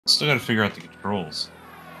Still gotta figure out the controls.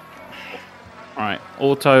 Alright,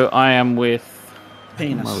 auto, I am with...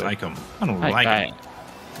 Penis. I don't like him. I don't like him.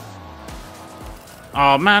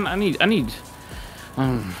 Oh man, I need...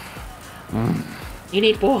 You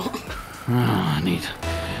need what? I need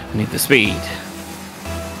the speed.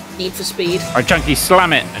 Need for speed. Alright, Chunky,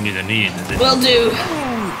 slam it. I need the need. Will do.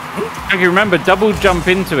 Chunky, remember, double jump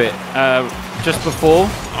into it just before.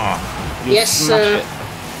 Oh. Yes, sir.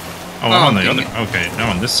 Oh, I'm on the other. Okay, now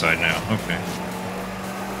on this side now. Okay.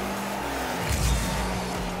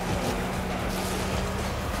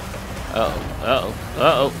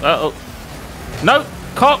 Uh-oh. No!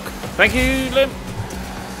 Cock! Thank you, Lim.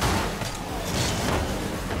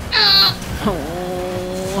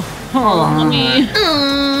 Oh, mommy.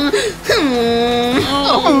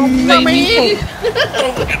 Oh, mommy.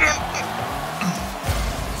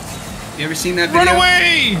 You ever seen that video? Run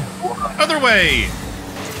away! Other way!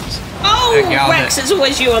 Oh, Rex, it's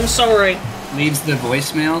always you. I'm sorry. Leaves the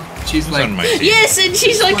voicemail. She's like, yes, and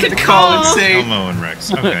she's like a call and say, Elmo and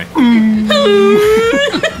Rex. Okay.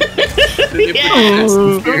 Yes.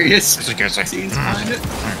 Furious scenes behind it.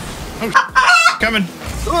 Oh, coming.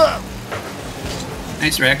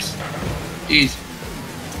 Nice, Rex. Jeez.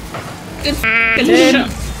 Good.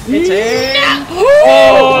 It's in.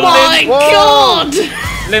 Oh my god!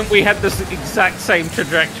 Limp, we had this exact same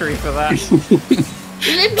trajectory for that.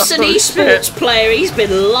 Limp's an esports player. He's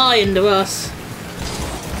been lying to us.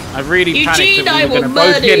 I really panicked that we were going to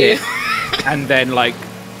both hit it, and then like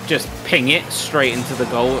just ping it straight into the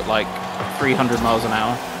goal at like 300 miles an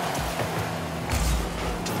hour.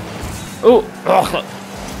 Oh!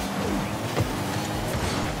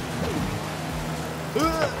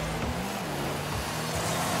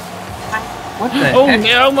 What the heck?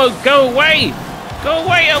 Elmo, go away! Go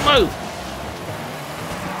away, Elmo!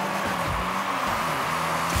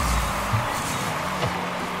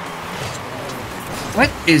 What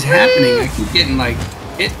is happening? I keep getting like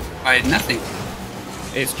hit by nothing.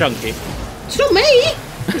 It's Chunky. It's not me!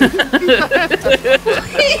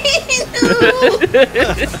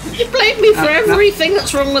 You blame me for everything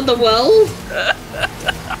that's wrong with the world.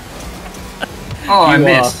 Oh, I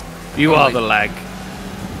missed. You are the lag.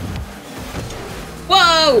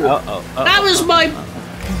 Whoa! That was my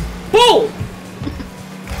ball!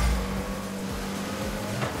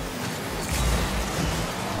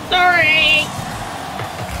 Sorry!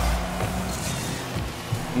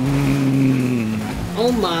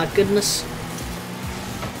 Oh my goodness.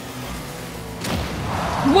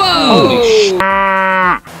 Whoa!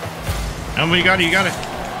 Elmo, you got it, you got it.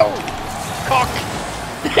 Oh, fuck.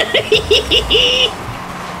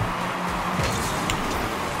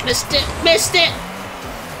 Missed it!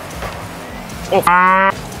 Oh,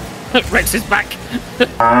 Rex is back.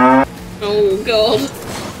 Oh god.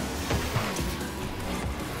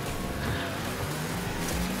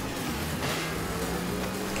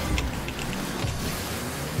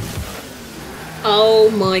 Oh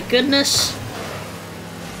my goodness.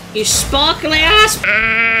 You sparkly ass.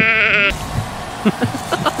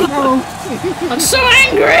 I'm so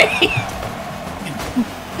angry.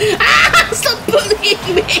 Stop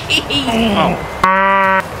bullying me.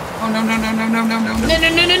 Oh no. No.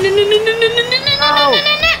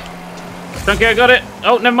 Chunky, I got it.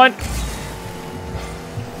 Oh, never mind.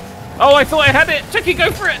 Oh, I thought I had it. Chunky,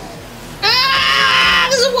 go for it.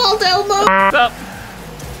 There's a wild Elmo. Up.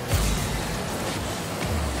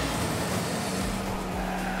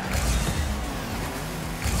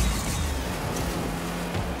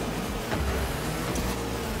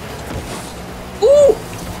 Ooh.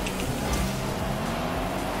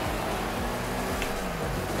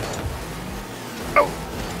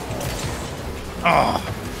 Oh,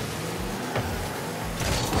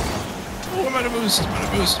 I'm out of boost.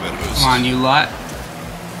 Come on, you lot.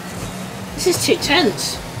 This is too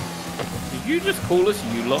tense. Did you just call us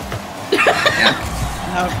you lot?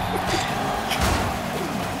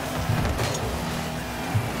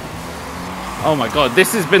 Oh my god,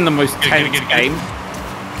 this has been the most tense game.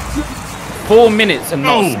 4 minutes and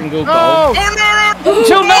not a single goal. Oh no!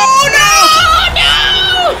 Until now! No!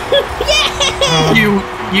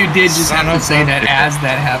 Yeah! You did just have to say that as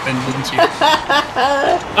that happened, didn't you?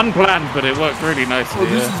 Unplanned, but it worked really nicely. Oh,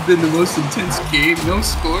 this has been the most intense game. No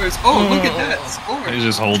scores. Oh, look at that score. He's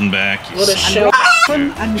just holding back. What a show.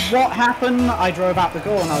 And what happened? I drove out the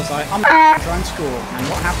goal and I was like, I'm gonna try and score. And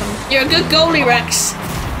what happened? You're a good goalie, Rex.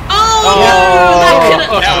 Oh,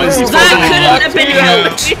 that couldn't have been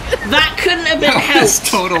helped. That couldn't have been helped. That was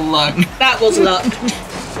total luck. That was luck.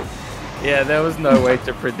 Yeah, there was no way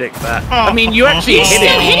to predict that. I mean, you actually You hit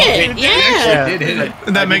still it. hit it, yeah. Did hit it.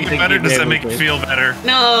 Does that make it better? Does that make it feel better?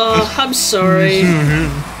 No, I'm sorry.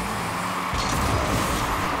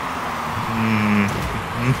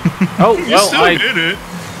 Oh, You well, still did it.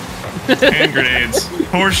 Hand grenades.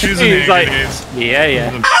 Horseshoes and hand like, grenades.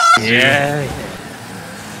 Yeah.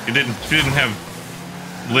 If you didn't have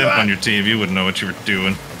Limp on your team, you wouldn't know what you were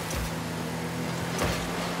doing.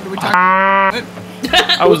 What are we talking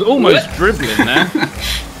about? I was almost dribbling there.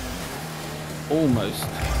 Almost.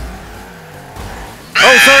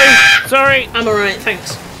 Oh, sorry. I'm alright,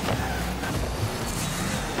 thanks.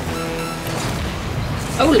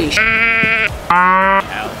 Holy sh**. Oh.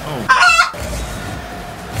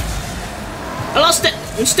 I lost it.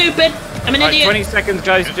 I'm stupid. I'm an idiot. 20 seconds,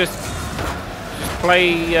 guys. Just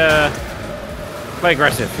play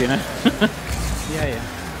aggressive, you know. Yeah.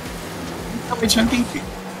 Help me, Chunky.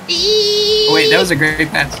 Oh, wait, that was a great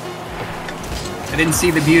pass. I didn't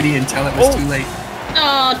see the beauty until it was too late.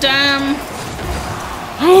 Oh, damn.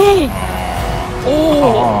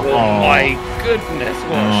 Oh my goodness,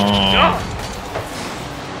 what a shot!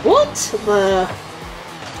 What the...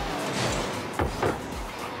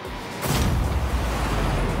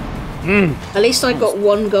 At least I got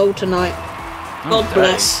 1 goal tonight. God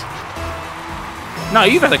bless. No,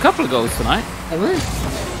 you've had a couple of goals tonight. Am I?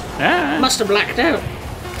 Yeah. Must have blacked out.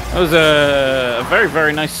 That was a very,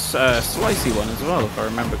 very nice slicey one as well, if I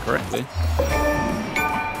remember correctly.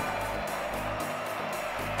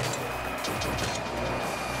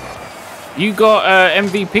 You got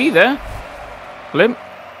MVP there, Limp.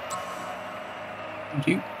 Thank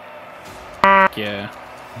you. Yeah.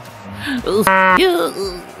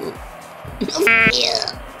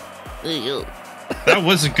 That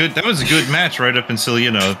was a good match right up until,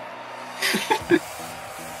 you know,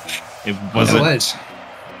 it wasn't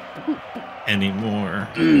anymore.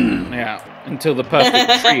 Yeah, until the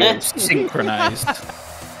perfect trio synchronized.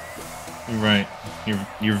 Right.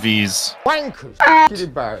 Your V's. Wankers! Get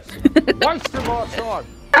embarrassing. Waste of our time.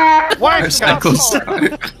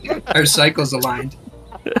 Our cycles aligned.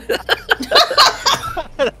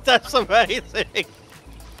 That's amazing.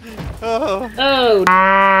 Oh.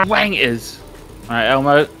 Wankers! Alright,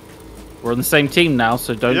 Elmo. We're on the same team now,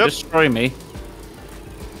 so don't destroy me.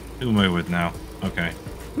 Who am I with now? Okay.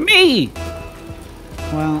 Me!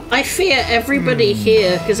 Well, I fear everybody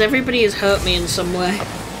here, because everybody has hurt me in some way.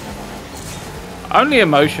 Only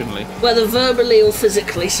emotionally. Whether verbally or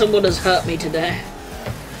physically, someone has hurt me today.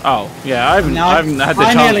 Oh, yeah, I haven't had the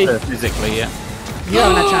chance to physically yet. you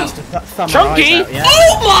haven't had a chance to thumb Chunky! your eyes out yet.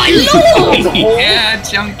 Oh my lord! Yeah,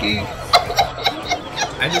 Chunky.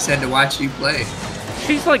 I just had to watch you play.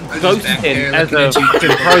 She's like I was back ghosting there as looking a at you.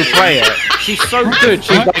 pro player. She's so good.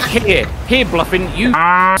 She's like, here, Bluffin, you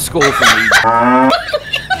score for me.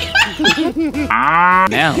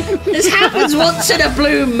 Now. This happens once in a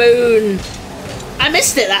blue moon. I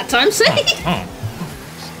missed it that time, see? Oh.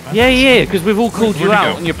 Yeah, because we've all called you Where'd he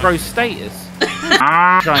out go? on your pro status.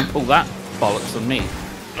 Try and pull that bollocks on me.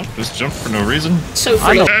 Oh, just jump for no reason. So I'm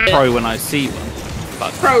free. not pro when I see one.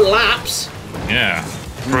 But Pro laps. Yeah.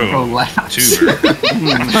 Pro laps. Tuber.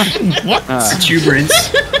 What?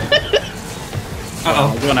 Tuberance.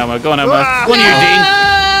 Uh-oh. Go on, Elmo. Go on, Eugene.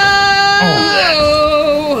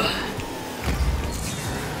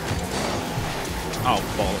 Oh,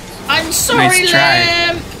 bollocks. I'm sorry, Nice try.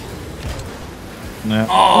 Lamb. No.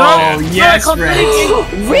 Oh, yes, Rex.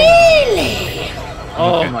 Really?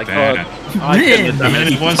 Oh at my that. god. I couldn't have done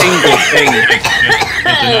It a was single thing.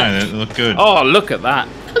 Can't deny that. It looked good. Oh, look at that.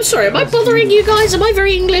 I'm sorry, am I bothering you guys? Am I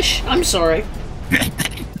very English? I'm sorry.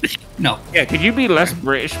 No, Yeah, could you be less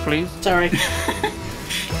British, please? Sorry.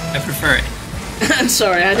 I prefer it. I'm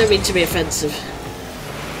sorry, I don't mean to be offensive.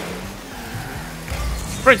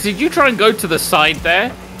 Fritz, did you try and go to the side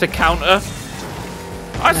there to counter?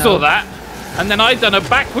 I saw that. And then I done a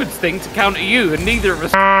backwards thing to counter you, and neither of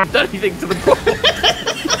us done anything to the ball.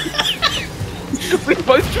 We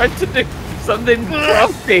both tried to do something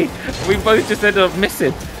crafty. We both just ended up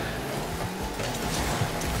missing.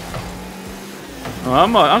 Oh,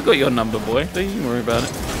 I've got your number, boy. Don't you worry about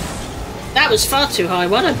it. That was far too high.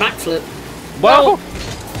 Why'd I backflip? Well,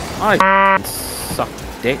 I suck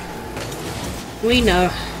dick. We know.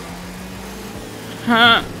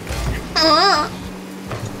 Huh.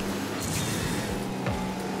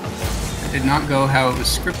 It did not go how it was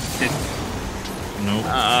scripted. Nope.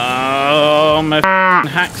 Oh, my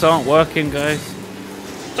hacks aren't working, guys.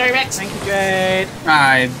 Sorry, Rex. Thank you, Jade.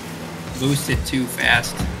 I boosted too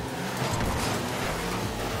fast.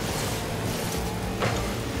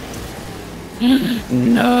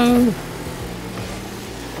 No.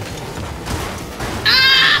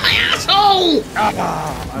 Ah, my asshole!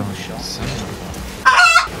 Overshot.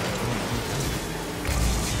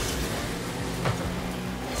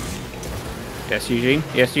 Yes, Eugene.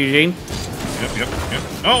 Yes, Eugene. Yep.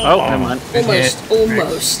 Oh, never mind.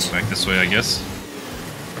 Almost. Back this way, I guess.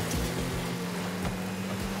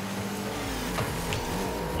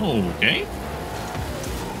 Okay.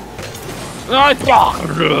 No!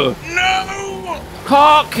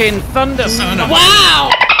 Harkin thunder! Son of a- Wow!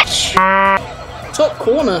 Top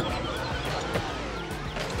corner.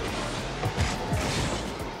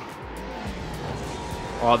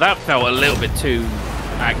 Oh, that felt a little bit too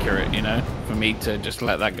accurate, you know, for me to just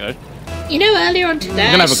let that go. You know, earlier on today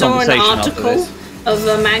gonna I have a saw an conversation after article this. of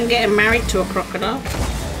a man getting married to a crocodile.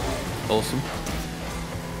 Awesome.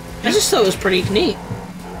 I just thought it was pretty neat.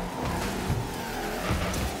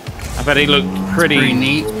 I bet he looked pretty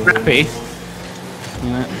neat. happy.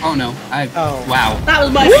 Oh no! Oh. Wow. That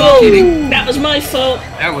was my fault. That was my fault.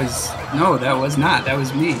 That was not. That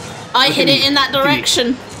was me. I Look hit at it me. in that Look at me.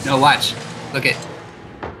 direction. No, watch. Look at.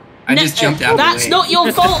 I just jumped out. That's of the way. not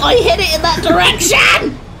your fault. I hit it in that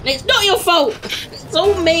direction. It's not your fault. It's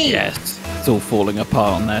all me. Yes. It's all falling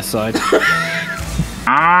apart on their side.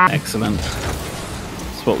 Excellent.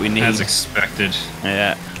 That's what we need. As expected.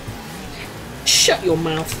 Yeah. Shut your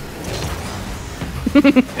mouth.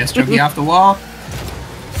 That's Chunky off the wall.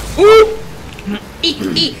 Ooh.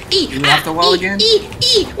 You off the wall again?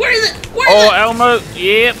 Where is it? Where is Oh, it? Elmo.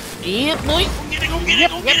 Yep, boy. Get it.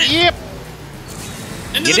 Yep.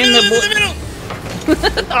 Get in there, boy.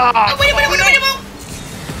 Oh, wait.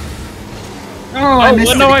 Oh, I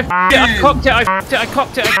missed no, it. I cocked it. I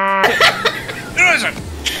cocked it.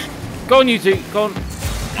 Go on, you two. Go on.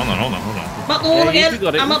 Hold on. I'm up the wall Yeah, you again. two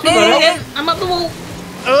got it. I'm You up two the wall got it. again. I'm up the wall.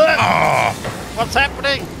 Oh, What's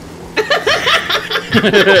happening?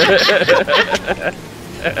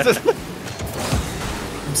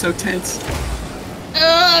 I'm so tense.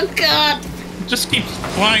 Oh God. just keeps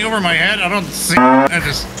flying over my head. I don't see. I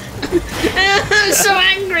just. I'm so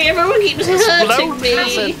angry. Everyone keeps hurting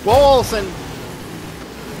me. Walls and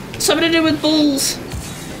Something to do with bulls.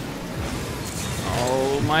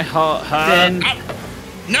 oh, my heart hurts. Then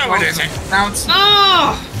No, it isn't. Bounce.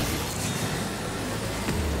 Oh.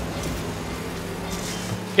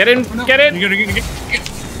 Get in. no. Get in. You gotta get.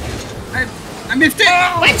 I missed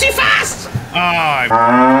it. Went too fast. Oh,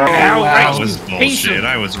 that Ouch, was you piece bullshit. of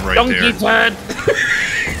I was right Donkey there. turd.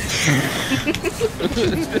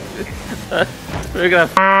 We're gonna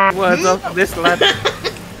have words off this lad.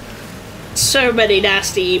 So many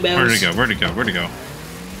nasty emails. Where'd it go?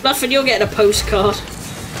 Bluffin, you're getting a postcard.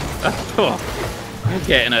 Oh, you're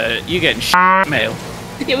getting mail.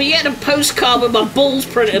 Yeah, we're getting a postcard with my balls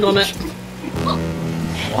printed on it.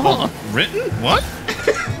 What? Written? What?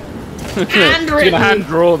 You're Handwritten. gonna hand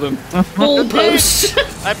draw them. Ball post.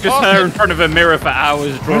 Just her in front of a mirror for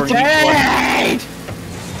hours drawing. No,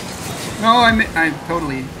 I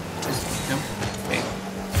totally just jumped. Okay.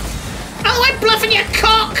 Oh, I'm bluffing your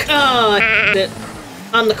cock. Oh, I it.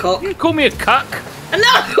 I'm the cock. You call me a cuck? And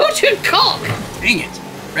no, who's your cock? Dang it.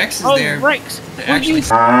 Rex is Oh, there. Rex. To actually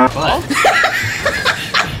but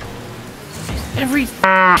Every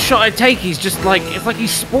shot I take, he's just like, it's like he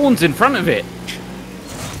spawns in front of it.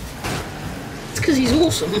 It's because he's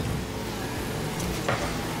awesome.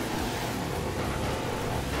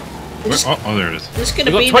 Oh, there it is. It's gonna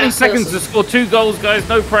We've be got 20 that seconds person. to score 2 goals, guys.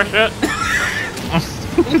 No pressure.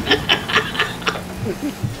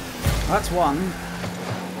 that's one.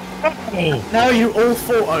 Oh, No, you all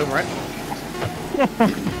fought over it.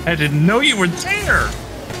 I didn't know you were there.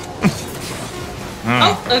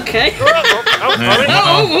 Oh, okay.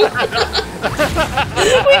 Oh.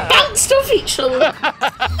 We bounced off each other.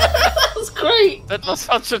 That was great. That was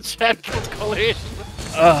such a gentle collision.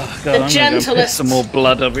 Oh, God, The I'm gonna go piss gentlest. some more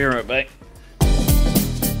blood. I'll be right back.